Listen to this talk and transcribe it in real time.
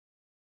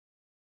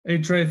Hey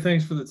Trey,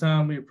 thanks for the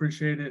time. We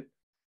appreciate it.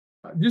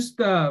 Just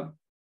talk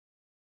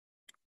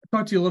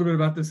to you a little bit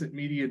about this at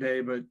media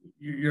day, but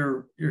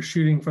you're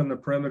shooting from the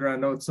perimeter. I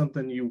know it's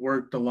something you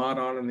worked a lot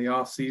on in the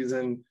off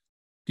season.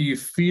 Do you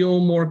feel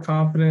more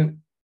confident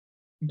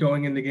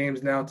going into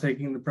games now,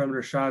 taking the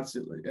perimeter shots?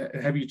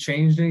 Have you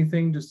changed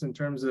anything just in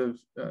terms of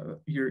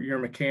your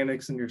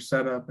mechanics and your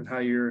setup and how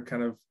you're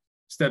kind of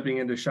stepping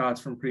into shots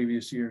from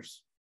previous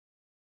years?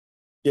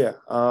 Yeah,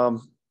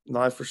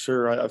 no, for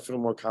sure. I feel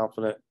more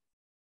confident.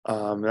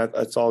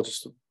 That's all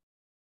just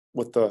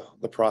with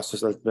the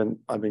process I've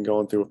been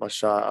going through with my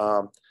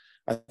shot.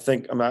 I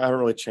haven't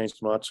really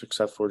changed much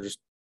except for just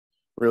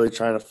really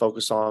trying to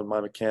focus on my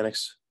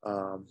mechanics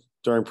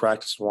during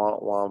practice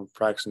while I'm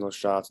practicing those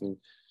shots and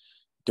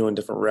doing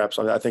different reps.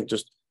 I think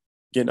just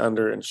getting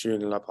under and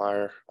shooting it up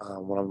higher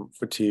when I'm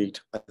fatigued.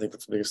 I think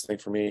that's the biggest thing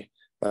for me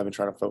that I've been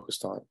trying to focus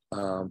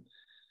on.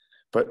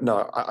 But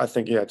no, I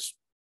think just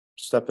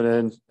stepping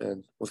in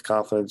and with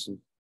confidence and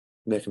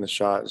making the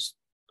shot is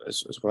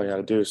what I got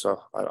to do.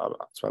 So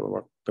that's what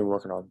I've been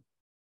working on.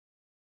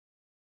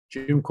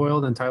 Jim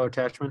Coyle, then Tyler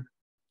Tachman.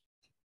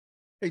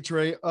 Hey,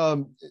 Trey,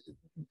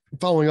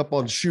 following up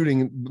on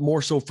shooting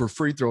more so for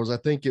free throws, I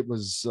think it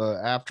was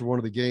after one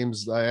of the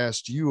games I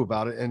asked you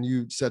about it, and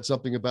you said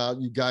something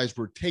about you guys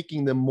were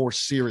taking them more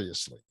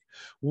seriously.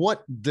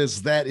 What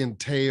does that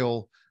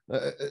entail?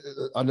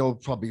 I know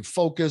probably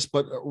focus,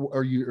 but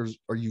are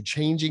you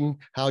changing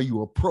how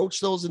you approach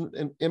those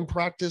in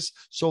practice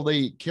so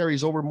they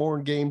carries over more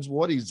in games?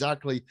 What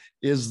exactly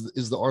are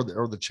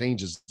the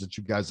changes that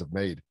you guys have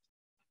made?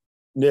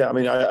 Yeah, I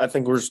mean, I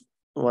think when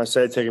I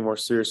say taking more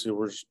seriously,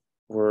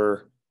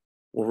 we're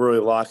really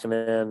locking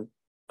in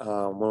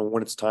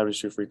when it's time to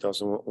shoot free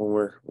throws, and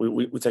when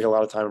we take a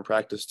lot of time in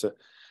practice to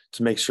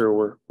make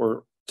sure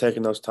we're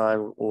taking those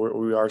time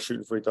we are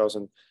shooting free throws.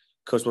 And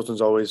Coach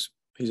Wilson's always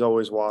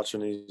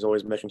watching. He's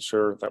always making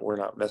sure that we're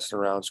not messing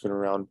around, screwing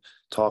around,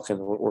 talking.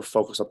 We're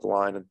focused up the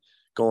line and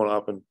going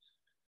up and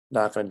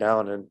knocking it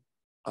down, and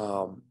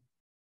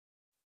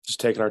just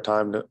taking our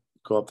time to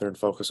go up there and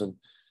focus. And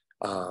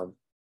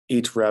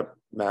each rep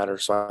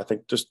matters. So I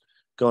think just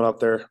going up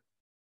there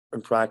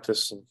and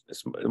practice and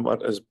it's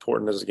as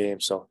important as a game.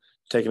 So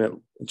taking it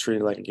and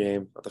treating it like a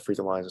game at the free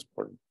throw line is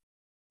important.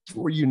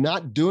 Were you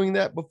not doing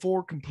that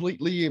before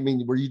completely? I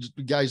mean, were you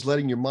guys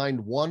letting your mind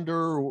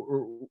wander,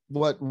 or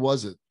what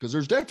was it? Because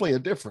there's definitely a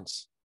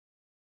difference.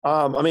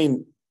 I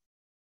mean,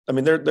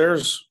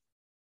 there's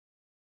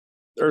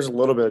a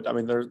little bit. I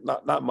mean, there's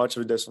not much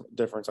of a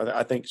difference.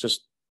 I think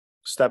just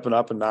stepping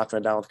up and knocking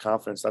it down with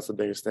confidence, that's the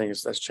biggest thing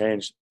that's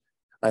changed.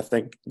 I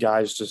think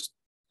guys just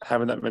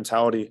having that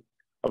mentality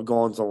of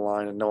going to the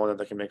line and knowing that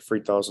they can make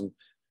free throws and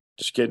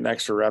just getting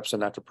extra reps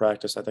in after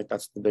practice. I think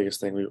that's the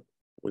biggest thing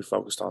we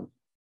focused on.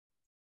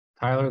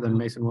 Tyler, then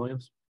Mason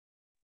Williams.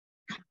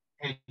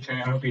 Hey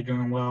Trey, I hope you're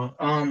doing well.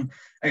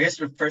 I guess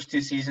the first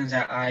two seasons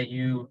at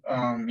IU,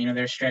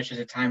 there's stretches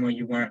of time where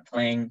you weren't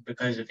playing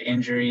because of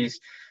injuries.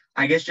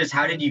 I guess just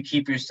how did you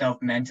keep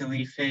yourself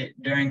mentally fit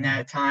during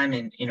that time,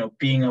 and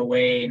being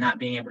away, not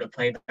being able to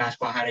play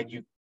basketball? How did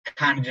you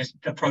kind of just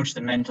approach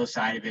the mental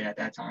side of it at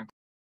that time?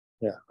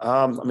 Yeah,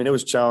 it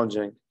was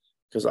challenging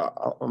because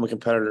I'm a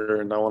competitor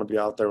and I want to be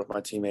out there with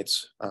my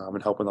teammates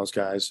and helping those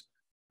guys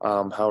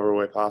however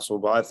way possible.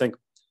 But I think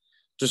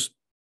just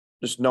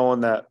knowing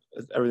that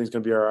everything's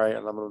going to be all right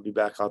and I'm going to be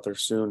back out there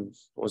soon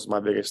was my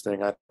biggest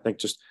thing. I think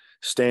just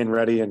staying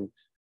ready and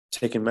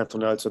taking mental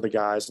notes of the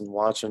guys and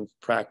watching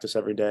practice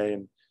every day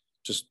and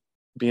just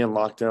being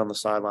locked in on the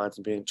sidelines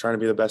and trying to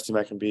be the best team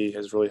I can be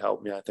has really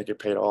helped me. I think it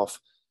paid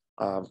off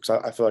because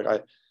I feel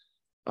like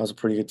I was a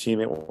pretty good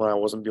teammate when I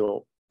wasn't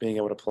being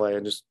able to play,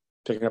 and just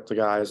picking up the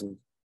guys and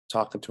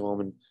talking to them.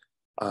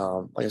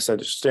 And like I said,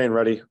 just staying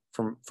ready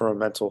from a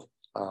mental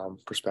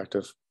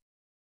perspective.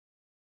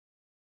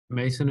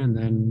 Mason, and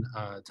then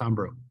Tom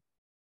Brew.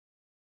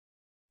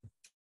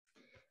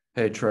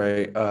 Hey,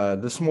 Trey.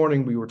 This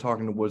morning we were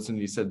talking to Woodson.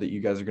 He said that you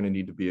guys are going to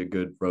need to be a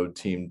good road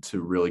team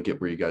to really get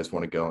where you guys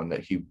want to go, and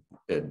that he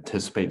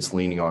anticipates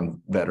leaning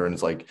on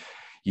veterans like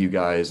you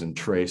guys and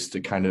Trace to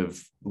kind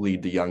of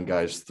lead the young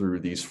guys through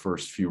these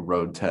first few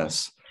road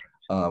tests.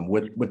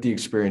 With the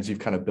experience you've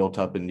kind of built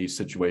up in these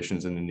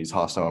situations and in these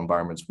hostile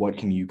environments, what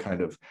can you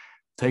kind of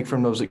take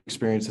from those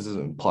experiences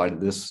and apply to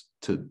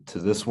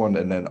this one?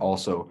 And then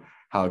also,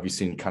 how have you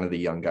seen kind of the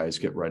young guys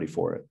get ready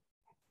for it?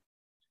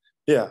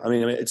 Yeah, I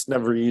mean, it's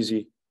never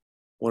easy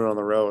when on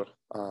the road,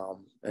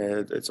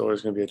 and it's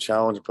always going to be a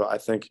challenge. But I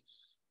think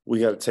we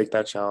got to take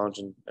that challenge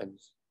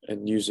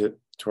and use it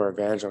to our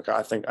advantage. Like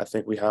I think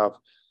we have,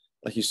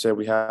 like you said,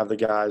 we have the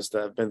guys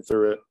that have been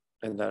through it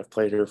and that have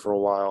played here for a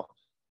while,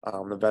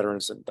 the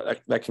veterans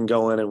that can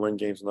go in and win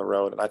games on the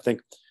road. And I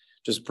think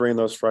just bring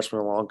those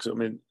freshmen along, because I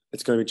mean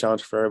it's going to be a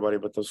challenge for everybody,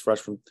 but those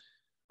freshmen,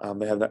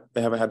 they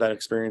haven't had that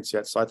experience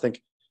yet. So I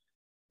think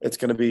it's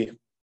going to be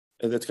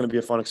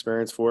a fun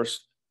experience for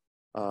us.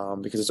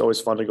 Because it's always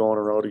fun to go on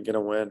a road and get a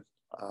win.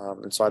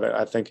 And so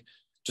I think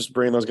just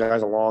bringing those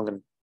guys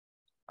along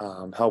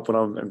and helping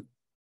them and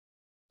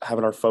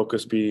having our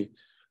focus be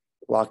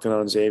locked in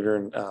on Xavier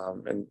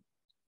and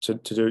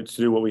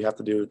do what we have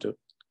to do to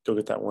go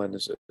get that win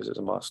is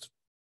a must.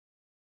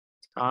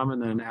 Tom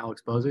and then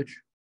Alex Bozich.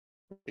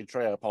 Hey,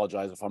 Trey, I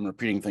apologize if I'm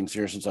repeating things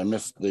here since I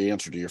missed the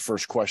answer to your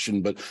first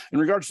question. But in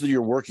regards to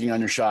your working on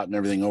your shot and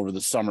everything over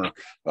the summer,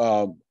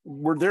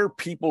 were there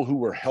people who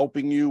were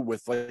helping you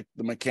with like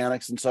the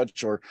mechanics and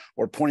such, or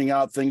pointing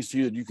out things to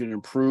you that you can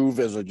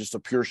improve as just a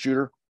pure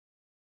shooter?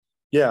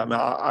 Yeah, I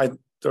mean,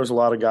 there was a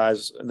lot of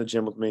guys in the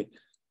gym with me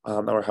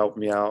that were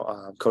helping me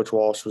out. Coach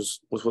Walsh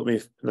was with me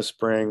in the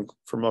spring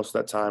for most of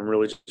that time,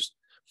 really just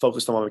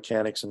focused on my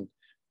mechanics and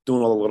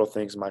doing all the little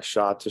things in my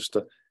shot just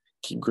to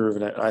keep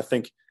grooving it. And I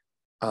think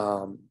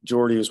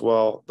Jordy as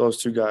well,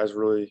 those two guys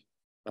really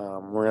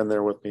were in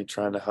there with me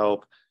trying to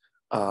help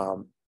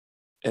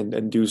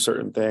and do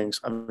certain things.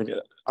 I mean,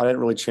 I didn't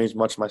really change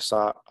much of my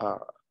shot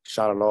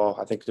at all.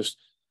 I think just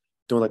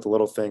doing like the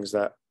little things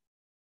that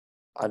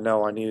I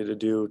know I needed to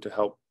do to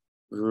help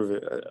groove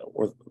it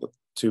were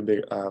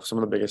some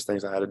of the biggest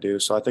things I had to do.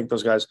 So I think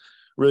those guys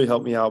really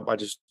helped me out by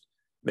just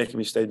making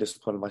me stay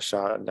disciplined in my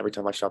shot. And every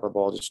time I shot the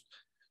ball, just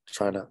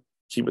trying to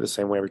keep it the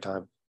same way every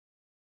time.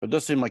 It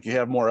does seem like you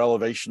have more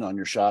elevation on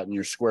your shot and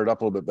you're squared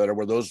up a little bit better.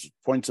 Were those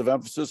points of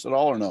emphasis at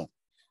all or no?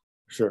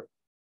 Sure.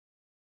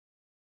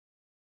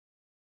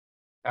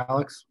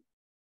 Alex?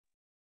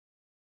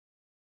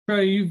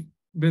 Trey, you've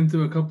been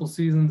through a couple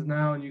seasons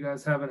now and you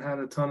guys haven't had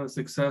a ton of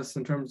success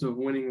in terms of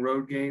winning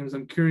road games.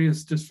 I'm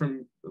curious, just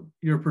from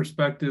your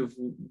perspective,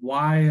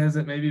 why has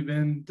it maybe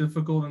been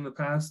difficult in the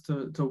past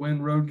to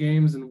win road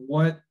games, and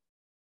what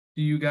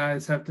do you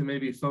guys have to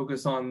maybe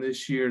focus on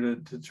this year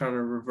to try to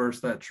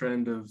reverse that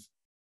trend of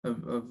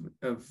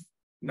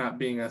not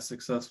being as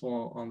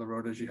successful on the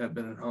road as you had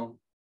been at home?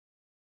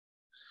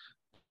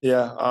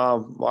 Yeah,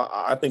 well,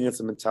 I think it's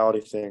a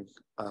mentality thing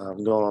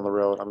going on the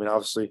road. I mean,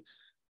 obviously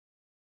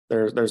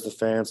there's the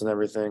fans and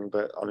everything,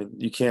 but I mean,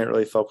 you can't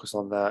really focus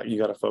on that. You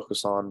got to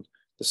focus on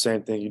the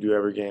same thing you do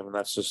every game, and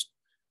that's just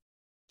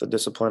the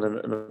discipline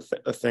and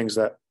the things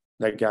that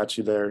got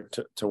you there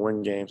to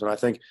win games. And I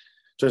think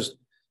just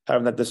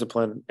having that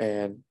discipline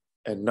and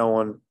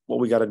knowing what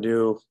we got to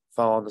do,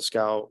 following the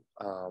scout,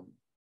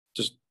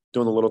 just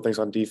doing the little things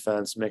on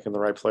defense, making the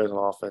right plays on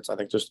offense. I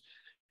think just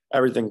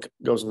everything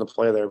goes into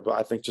play there. But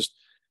I think just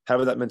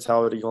having that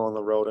mentality going on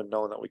the road and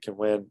knowing that we can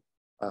win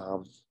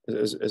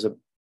is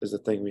the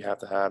thing we have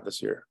to have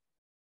this year.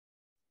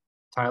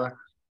 Tyler?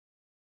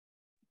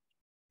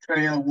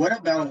 Trey, what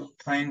about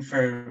playing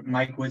for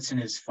Mike Woodson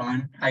is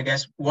fun? I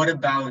guess, what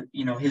about,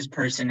 his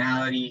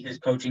personality, his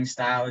coaching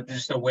style,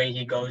 just the way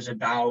he goes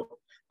about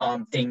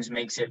things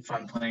makes it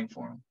fun playing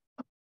for him?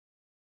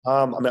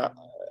 I mean,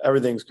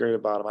 everything's great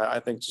about him. I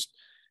think just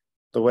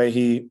the way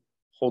he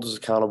holds us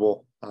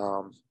accountable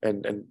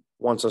and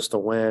wants us to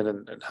win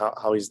and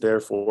how he's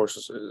there for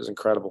us is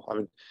incredible. I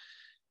mean,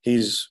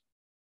 he's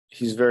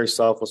very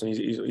selfless and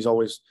he's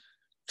always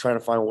trying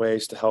to find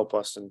ways to help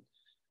us. And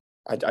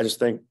I just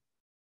think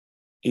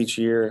each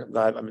year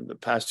the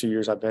past 2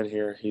 years I've been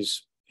here,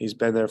 he's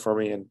been there for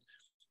me and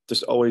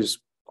just always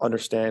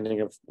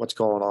understanding of what's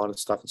going on and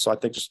stuff. And so I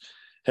think just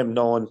him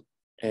knowing,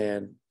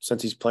 and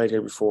since he's played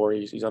here before,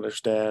 he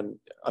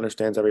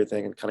understands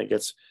everything and kind of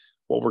gets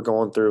what we're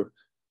going through.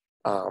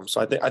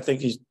 So I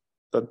think he's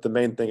the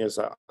main thing is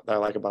that I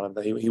like about him,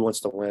 that he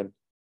wants to win,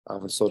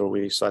 and so do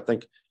we. So I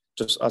think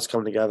just us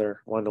coming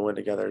together, wanting to win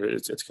together,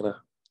 it's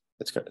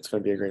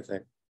gonna be a great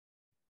thing.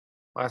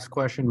 Last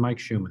question, Mike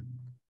Schumann.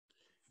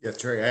 Yeah,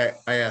 Trey,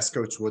 I asked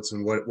Coach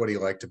Woodson what he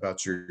liked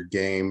about your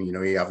game.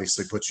 He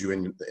obviously put you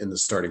in the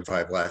starting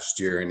five last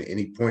year, and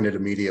he pointed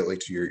immediately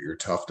to your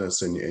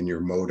toughness and your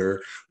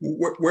motor.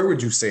 Where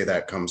would you say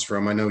that comes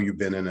from? I know you've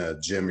been in a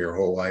gym your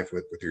whole life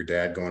with your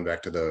dad, going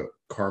back to the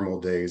Carmel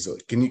days.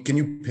 Can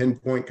you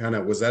pinpoint kind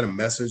of, was that a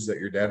message that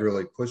your dad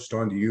really pushed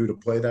onto you to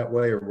play that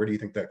way, or where do you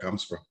think that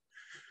comes from?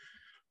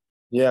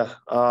 Yeah,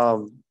 I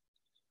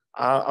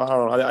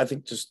don't know. I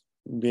think just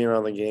being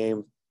around the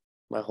game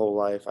my whole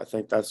life, I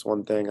think that's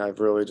one thing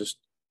I've really just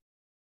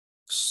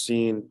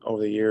seen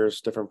over the years,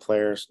 different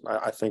players.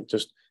 I think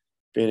just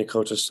being a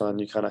coach's son,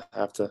 you kind of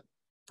have to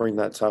bring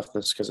that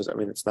toughness because,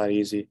 it's not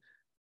easy.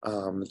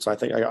 So I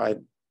think I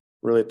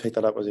really picked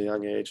that up at a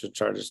young age to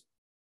try to just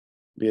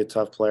be a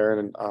tough player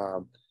and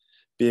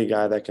be a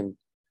guy that can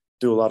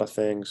do a lot of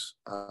things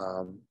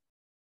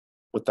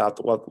without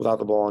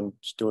the ball and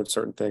just doing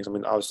certain things.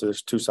 Obviously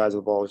there's two sides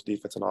of the ball, there's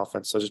defense and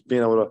offense. So just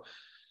being able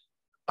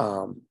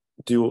to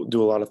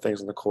do a lot of things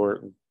on the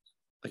court, and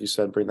like you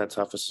said, bring that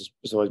toughness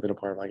has always been a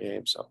part of my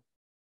game. So,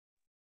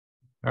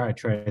 all right,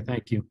 Trey,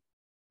 thank you.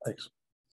 Thanks.